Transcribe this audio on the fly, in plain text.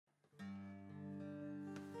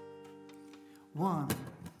1,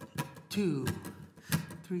 2,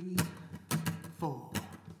 3, 4.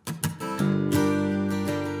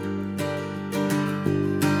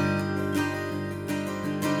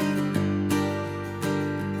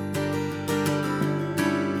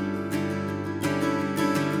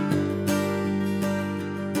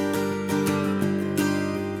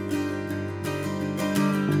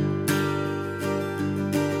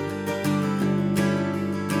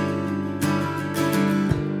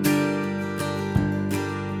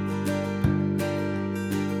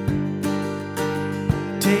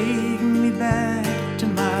 Take me back to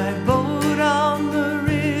my boat on the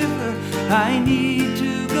river. I need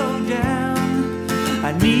to go down.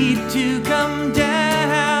 I need to come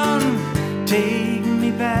down. Take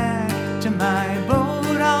me back to my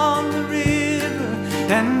boat on the river,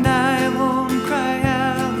 and I won't cry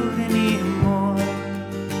out anymore.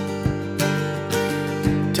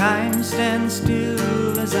 Time stands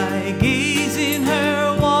still as I gaze in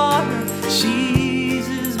her water. She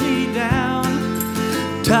eases me down,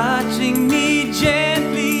 touching me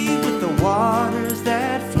gently with the waters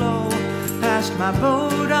that flow past my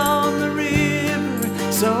boat on the river,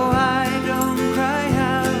 so I don't cry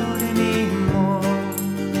out anymore.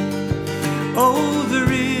 Oh, the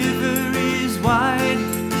river is wide,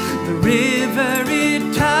 the river,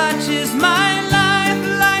 it touches my life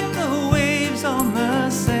like the waves on the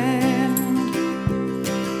sand,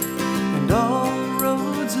 and all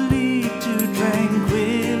roads lead to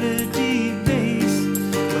tranquility base,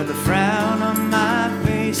 where the frown on my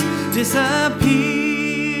face disappears.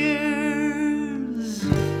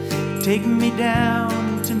 Take me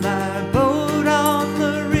down to my boat on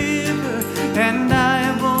the river, and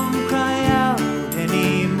I won't cry out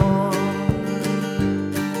anymore.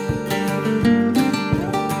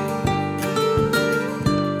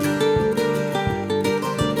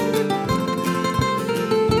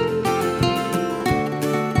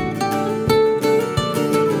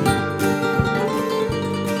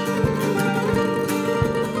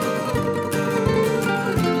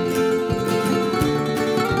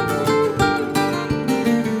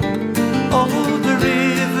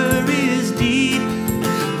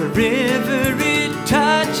 River, it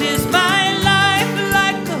touches my life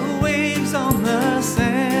like the waves on the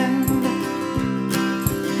sand,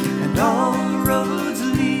 and all roads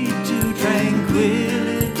lead to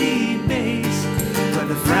tranquility base, where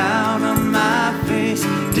the frown on my face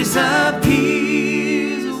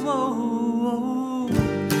disappears. Whoa, whoa.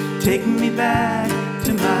 Take me back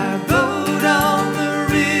to my boat on the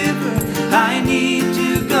river. I need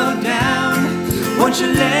to go down. Won't you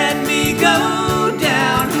let me go